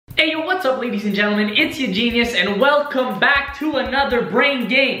Hey yo, what's up ladies and gentlemen, it's your genius and welcome back to another Brain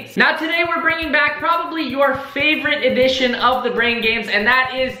Games. Now today we're bringing back probably your favorite edition of the Brain Games, and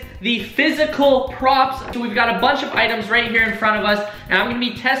that is the physical props. So we've got a bunch of items right here in front of us, and I'm gonna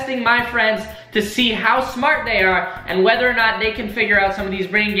be testing my friends to see how smart they are and whether or not they can figure out some of these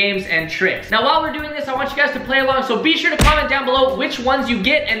brain games and tricks. Now while we're doing this, I want you guys to play along, so be sure to comment down below which ones you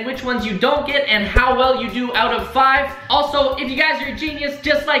get and which ones you don't get and how well you do out of 5. Also, if you guys are a genius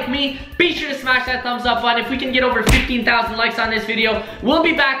just like me, be sure to smash that thumbs up button. If we can get over 15,000 likes on this video, we'll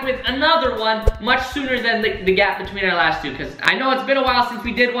be back with another one much sooner than the gap between our last two, because I know it's been a while since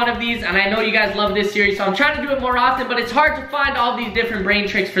we did one of these and I know you guys love this series, so I'm trying to do it more often, but it's hard to find all these different brain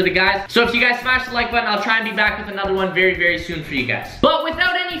tricks for the guys. So if you guys smash the like button, I'll try and be back with another one very, very soon for you guys. But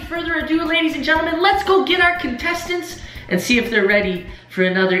without any further ado, ladies and gentlemen, let's go get our contestants and see if they're ready for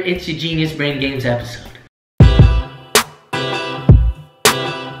another It's Your Genius Brain Games episode.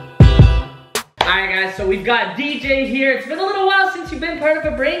 Alright guys, so we've got DJ here. It's been a little while since you've been part of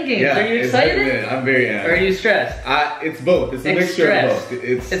a Brain Games. Yeah, are you excited? I'm very happy. Or are you stressed? It's both. It's a mixture of both.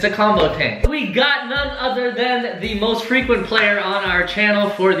 It's a combo tank. We got none other than the most frequent player on our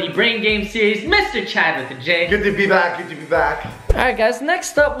channel for the Brain Game series, Mr. ChadWithaJ. Good to be back, good to be back. Alright guys,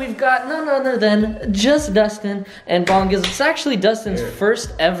 next up we've got none other than JustDustin and Bongo. It's actually Dustin's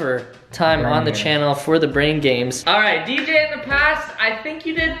first ever time on the channel for the Brain Games. Alright, DJ in the past, I think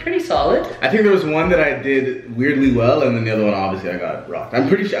you did pretty solid. I think there was one that I did weirdly well, and then the other one obviously I got rocked. I'm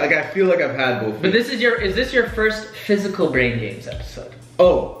pretty sure, like I feel like I've had both. But is this your first physical Brain Games episode?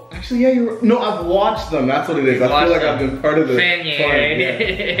 Oh, actually yeah, no, I've watched them, that's what it is. I feel like I've been part of the fan.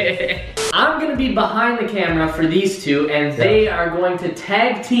 I'm gonna be behind the camera for these two, and they are going to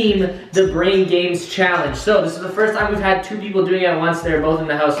tag team the Brain Games challenge. So this is the first time we've had two people doing it at once. They're both in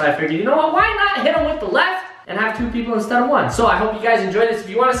the house, so I figured, you know what, why not hit them with the left and have two people instead of one? So I hope you guys enjoy this. If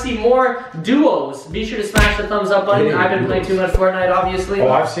you want to see more duos, be sure to smash the thumbs up button. I've been playing too much Fortnite, obviously.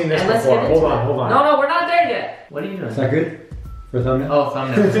 Oh, I've seen this before. Hold on. No, we're not there yet. What are you doing? Is that good? For thumbnail? Oh,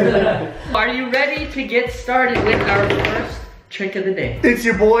 thumbnails. Are you ready to get started with our first trick of the day? It's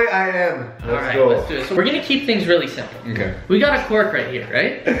your boy, I am. Alright, let's do it. So we're gonna keep things really simple. Okay. We got a cork right here,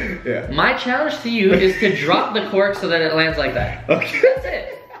 right? Yeah. My challenge to you is to drop the cork so that it lands like that. Okay. That's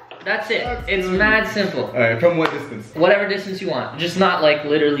it. That's it. It's mad simple. Alright, from what distance? Whatever distance you want. Just not like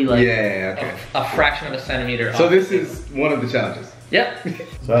literally like okay. a fraction of a centimeter. So this is one of the challenges? Yep.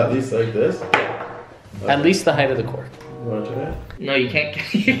 So at least like this? At least the height of the cork. You want to try it? No, you can't.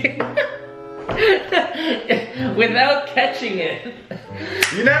 Without catching it.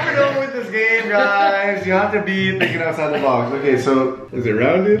 You never know with this game, guys. You have to be thinking outside the box. Okay, so is it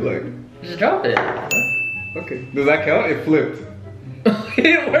rounded? Like, just drop it. Okay. Does that count? It flipped.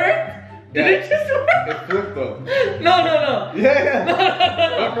 It worked? Did it just work? It flipped though. No. Yeah.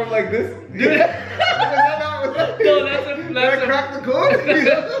 Not from like this. Dude. No, that's a crack the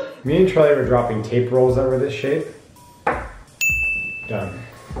code. me and Charlie were dropping tape rolls that were this shape. Done.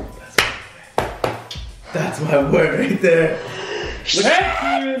 That's my word right there.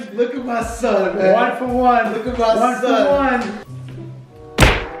 Look at my son, man. 1 for 1. Look at my son.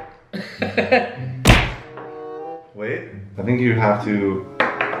 1 for 1. Wait. I think you have to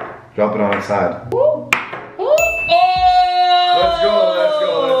drop it on its side. Oh! Let's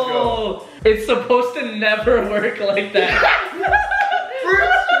go. It's supposed to never work like that.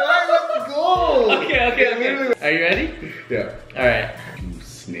 First try, let's go. Okay. Are you ready? Yeah. Alright.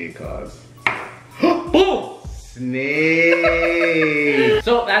 Snake cause. Boom! Snake.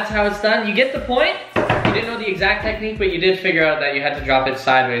 So that's how it's done. You get the point. You didn't know the exact technique, but you did figure out that you had to drop it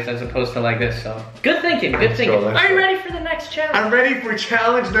sideways as opposed to like this, so. Good thinking, good thinking. Are you ready for the next challenge? I'm ready for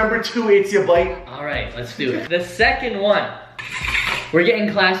challenge number 2, It's Your Bite. Alright, let's do it. The second one. We're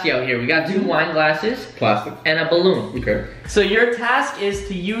getting classy out here. We got 2 wine glasses. Plastic. And a balloon. Okay. So your task is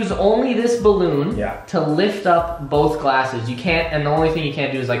to use only this balloon to lift up both glasses. You can't, and the only thing you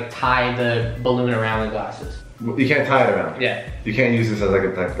can't do is like tie the balloon around the glasses. You can't tie it around. Yeah. You can't use this as like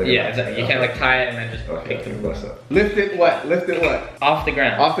a type. Exactly. You can't like tie it and then just pick the balloon up. Lift it what? Off the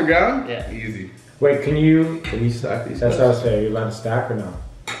ground. Off the ground? Yeah. Easy. Wait, can you stack these? That's what I was saying. Are you allowed to stack or no?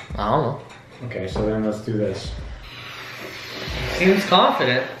 I don't know. Okay, so then let's do this. Seems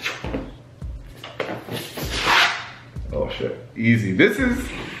confident. Oh shit. Easy. This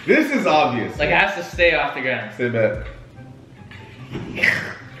is obvious. Like it has to stay off the ground. Stay back.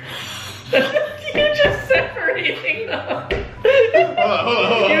 You're just separating them. Hold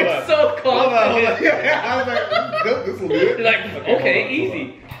on. You're so confident. Hold on. Yeah, I was like, nope, this will do it. You're like, okay, easy.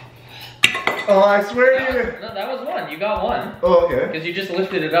 Oh, I swear to you. No, that was one. You got one. Oh, okay. Because you just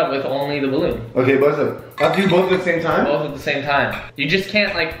lifted it up with only the balloon. Okay, both of them. I have to do both at the same time? Both at the same time. You just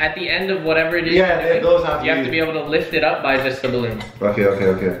can't, like, at the end of whatever it is. Yeah, those have to you have to be able to lift it up by just the balloon.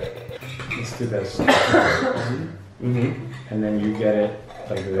 Okay. Let's do this. And then you get it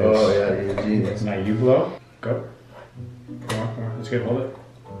like this. Oh, yeah, you're a genius. Now you blow. Go. Come on. That's good. Hold it.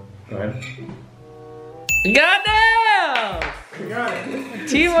 Go ahead. Goddamn! You got it.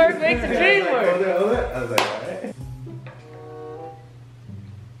 Teamwork makes the dream work. Hold it. I was like, alright.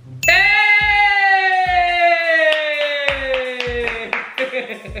 Hey!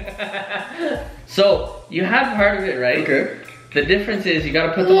 So, you have part of it, right? Okay. The difference is you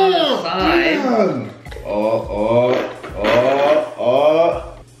gotta put them on the side. Damn. Oh,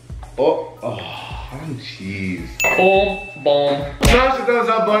 jeez. Boom, boom. Smash the thumbs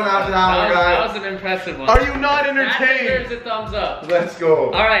up button after that one, That guys. was an impressive one. Are you not That entertained? deserves a thumbs up. Let's go.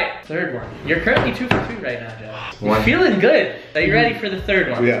 Alright, third one. You're currently 2 for 2 right now, Jeff. You're One. feeling good. Are you ready for the third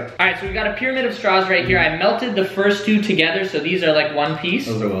one? Yeah. Alright, so we've got a pyramid of straws right here. I melted the first two together, so these are like one piece.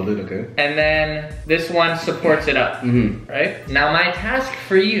 Those are welded, okay. And then this one supports it up, right? Now my task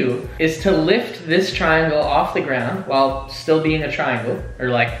for you is to lift this triangle off the ground while still being a triangle, or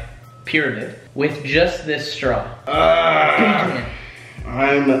like pyramid, with just this straw. I'm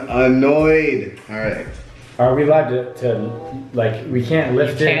annoyed. Alright. Are we allowed to like, we can't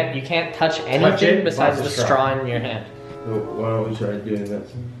lift it? You can't touch anything it besides but the the straw in your hand. Why don't we try doing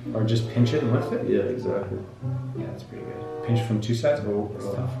this? Or just pinch it and lift it? Yeah, exactly. Yeah, that's pretty good. Pinch from two sides? Oh, it's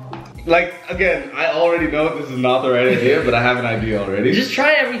tough. Like, again, I already know this is not the right idea, but I have an idea already. Just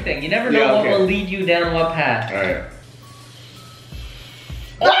try everything. You never know Yeah, what okay. will lead you down what path. Alright.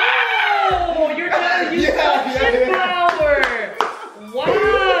 Oh, you're trying to use suction power!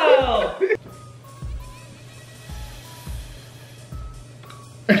 Wow!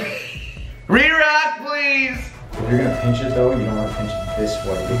 Re-rack, please! If you're gonna pinch it though, you don't want to pinch it this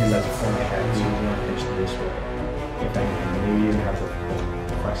way because that's a form of head, so you want to pinch it this way. If anything, maybe even have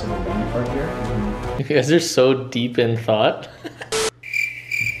the flexible bend part here. You guys are so deep in thought.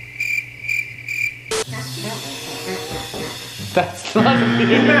 That's not me.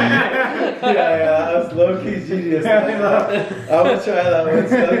 Yeah, that's low-key genius. I'm gonna try that one,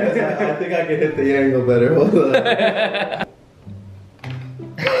 so, 'cause I think I can hit the angle better. Hold on.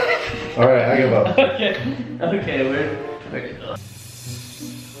 Alright, I give up. Okay, we're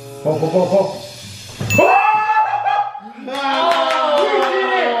Oh.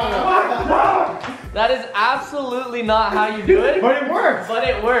 That is absolutely not how you do it. But it works! But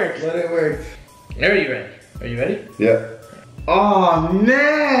it works. But it worked. Are you ready? Are you ready? Yeah. Oh,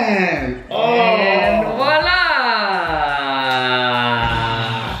 man! And voila!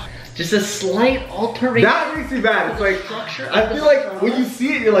 Just a slight alteration. That makes me bad. It's like, Structure I of the feel like when you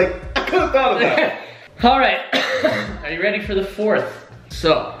see it, you're like, I could have thought of that. All right, are you ready for the fourth?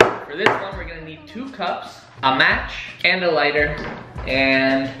 So, for this one, we're gonna need 2 cups, a match, and a lighter,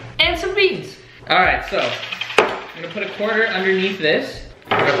 and some beads. All right, so I'm gonna put a quarter underneath this.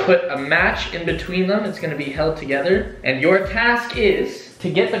 I'm gonna put a match in between them. It's gonna be held together. And your task is to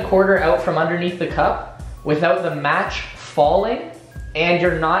get the quarter out from underneath the cup without the match falling, and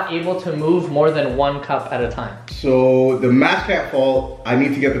you're not able to move more than 1 cup at a time. So the match can't fall. I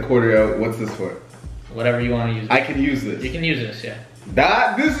need to get the quarter out. What's this for? Whatever you wanna use. I can use this. You can use this, yeah.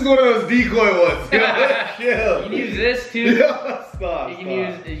 This is one of those decoy ones. Chill. You can use this too. Yo, stop. You can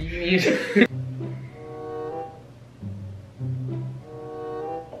use.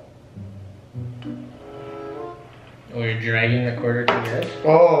 Oh, you're dragging the quarter to the edge?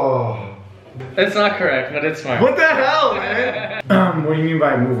 Oh. That's not correct, but it's smart. What the hell, man? What do you mean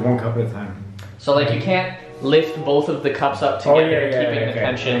by move 1 cup at a time? So like you can't lift both of the cups up together, keeping the okay,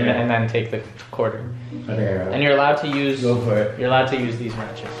 tension, okay. and then take the quarter. I think I got it. And you're allowed to use. Go for it. You're allowed to use these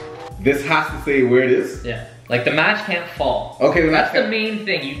matches. This has to say where it is. Yeah. Like the match can't fall. Okay, the match That's the can't- main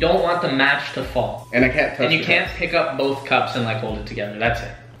thing. You don't want the match to fall. And I can't touch And you it. can't pick up both cups and like hold it together. That's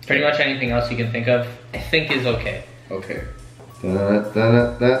it. Pretty much anything else you can think of, I think is okay. Okay.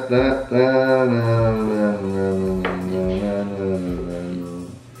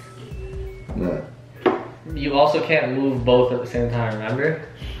 You also can't move both at the same time, remember?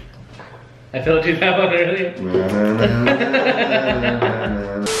 I told you that one earlier.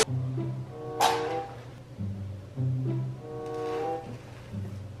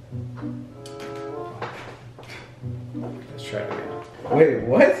 Let's try it again. Wait,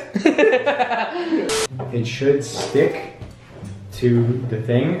 what? It should stick to the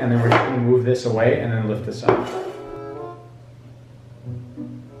thing, and then we're just gonna move this away and then lift this up.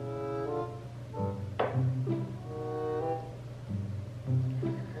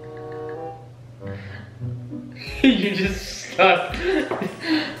 You're just stuck.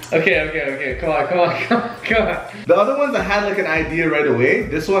 Okay. Come on. The other ones I had like an idea right away.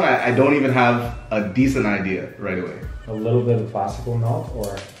 This one I don't even have a decent idea right away. A little bit of plastic will melt,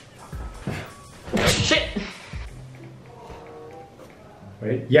 or Shit.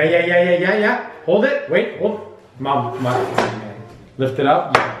 wait. Yeah. Hold it. Wait. Hold. Mom. Lift it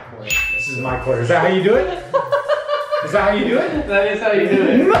up. This is my quarter. Is that how you do it? Is that how you do it? That is how you do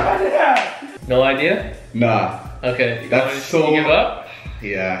it. No idea? Nah. Okay. That's so. You give up?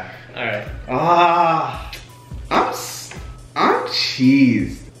 Yeah. All right. I'm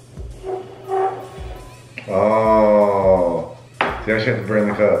cheesed. Oh. See, I should have to burn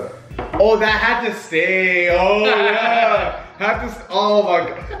the cup. Oh, that had to stay. Oh, yeah. Oh my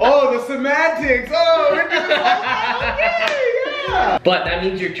god. Oh, the semantics. Oh, we're doing okay, yeah. But that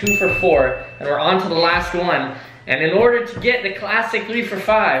means you're 2 for 4, and we're on to the last one. And in order to get the classic 3 for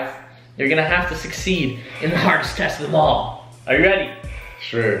 5, you're gonna have to succeed in the hardest test of them all. Are you ready?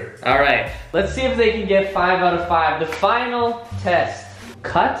 Sure. All right. Let's see if they can get 5 out of 5. The final test: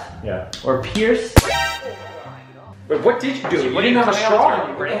 cut or pierce. But what did you do? You didn't have a straw.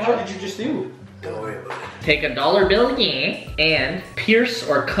 What the hell did you just do? Take a dollar bill, and pierce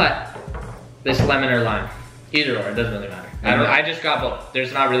or cut this lemon or lime. Either or, it doesn't really matter. I just got both.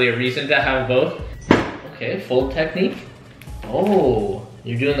 There's not really a reason to have both. Okay, fold technique. Oh,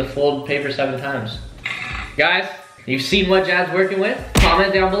 you're doing the fold paper 7 times. Guys, you've seen what Jad's working with?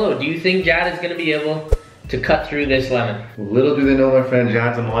 Comment down below. Do you think Jad is gonna be able to cut through this lemon? Little do they know my friend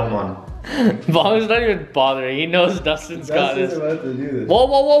Jad's a mud one. Bongo's not even bothering. He knows Dustin's got this. About to do this.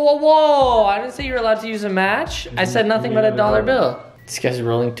 Whoa. I didn't say you were allowed to use a match. I said nothing but a dollar bill. This guy's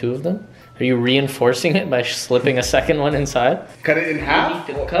rolling 2 of them. Are you reinforcing it by slipping a second one inside? Cut it in half?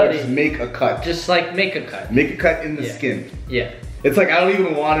 You need to cut or just make a cut? Just like make a cut. Make a cut in the skin. Yeah. It's like I don't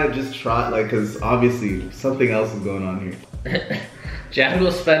even want to just try, like, because obviously something else is going on here. Jad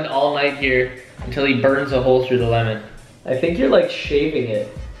will spend all night here until he burns a hole through the lemon. I think you're like shaving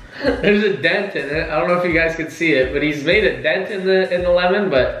it. There's a dent in it. I don't know if you guys can see it, but he's made a dent in the lemon,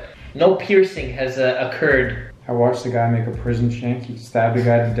 but no piercing has occurred. I watched the guy make a prison shank. He stabbed a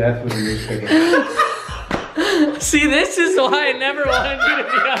guy to death with a newspaper. See, this is why I never wanted you to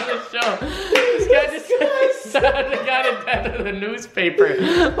be on this show. This guy just stabbed a guy to death with a newspaper.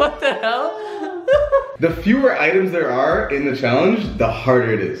 What the hell? The fewer items there are in the challenge, the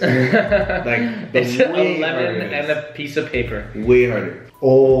harder it is. Like, it's a lemon and a piece of paper. Way harder.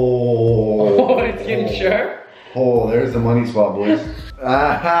 Oh, it's getting sharp? Oh, there's the money spot, boys.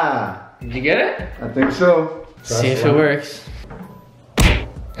 Aha! Did you get it? I think so. See if it works.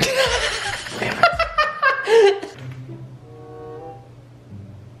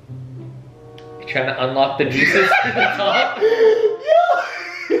 You trying to unlock the juices to the top?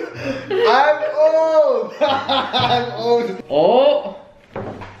 I'm old! I'm old! Oh!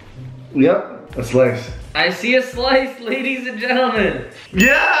 Yep, a slice. I see a slice, ladies and gentlemen.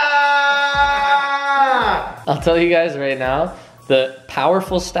 Yeah! I'll tell you guys right now, the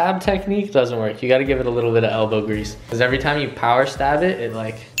powerful stab technique doesn't work. You gotta give it a little bit of elbow grease. Because every time you power stab it, it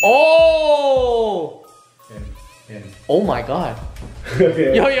like... Oh! Oh my god.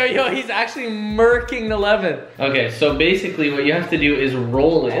 Okay. Yo, he's actually murking the lemon. Okay, so basically what you have to do is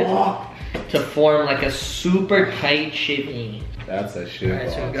roll it to form like a super tight shivvy. That's a shit.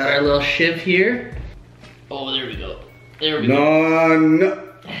 Alright, so we got our little shiv here. Oh, there we go. There we go. No.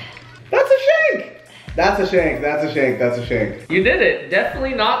 That's a shank. That's a shank. That's a shank. That's a shank. You did it.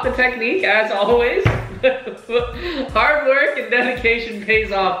 Definitely not the technique, as always. Hard work and dedication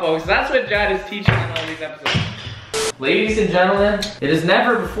pays off, folks. That's what Jad is teaching in all these episodes. Ladies and gentlemen, it has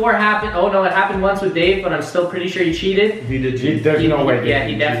never before happened. Oh no, it happened once with Dave, but I'm still pretty sure he cheated. He did cheat. There's no way. Yeah,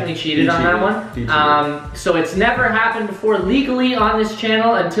 he definitely cheated on that one. So it's never happened before legally on this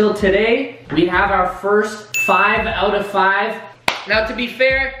channel until today. We have our first 5 out of 5. Now, to be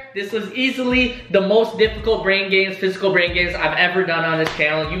fair, this was easily the most difficult physical brain games I've ever done on this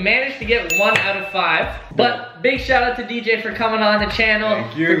channel. You managed to get 1 out of 5. But big shout out to DJ for coming on the channel,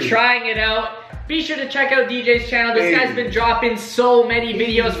 for trying it out. Be sure to check out DJ's channel. This guy's been dropping so many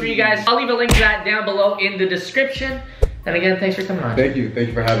videos for you guys. I'll leave a link to that down below in the description. And again, thanks for coming on. Thank you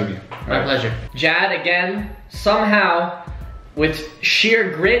for having me. My pleasure. Jad, again, somehow, with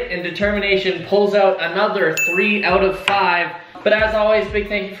sheer grit and determination, pulls out another 3 out of 5. But as always, big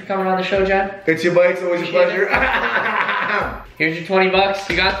thank you for coming on the show, Jad. It's your bike, it's always a pleasure. Here's your 20 bucks.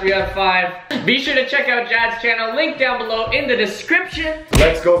 You got 3 out of 5. Be sure to check out Jad's channel. Link down below in the description.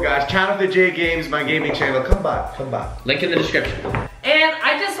 Let's go, guys. ChadWithaJ Games, my gaming channel. Come by. Link in the description. And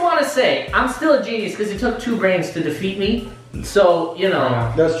I just want to say, I'm still a genius because it took 2 brains to defeat me. So, you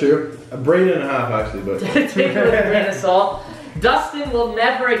know. That's true. A brain and a half, actually, but. Take it with a grain of salt. Dustin will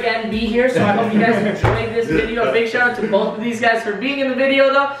never again be here, so I hope you guys enjoyed this video. A big shout out to both of these guys for being in the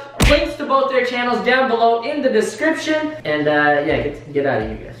video though. Links to both their channels down below in the description. And yeah, get out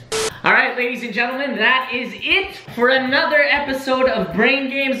of here, guys. Alright, ladies and gentlemen, that is it for another episode of Brain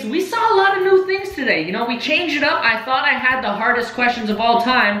Games. We saw a lot of new things today. You know, we changed it up. I thought I had the hardest questions of all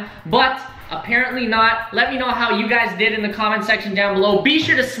time, but apparently not. Let me know how you guys did in the comment section down below. Be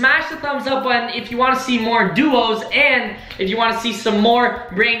sure to smash the thumbs up button if you want to see more duos and if you want to see some more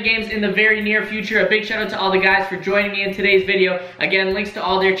Brain Games in the very near future. A big shout out to all the guys for joining me in today's video. Again, links to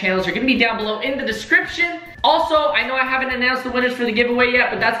all their channels are going to be down below in the description. Also, I know I haven't announced the winners for the giveaway yet,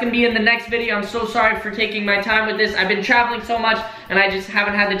 but that's going to be in the next video. I'm so sorry for taking my time with this. I've been traveling so much, and I just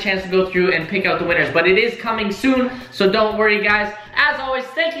haven't had the chance to go through and pick out the winners. But it is coming soon, so don't worry, guys. As always,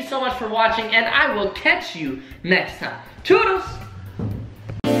 thank you so much for watching, and I will catch you next time. Toodles!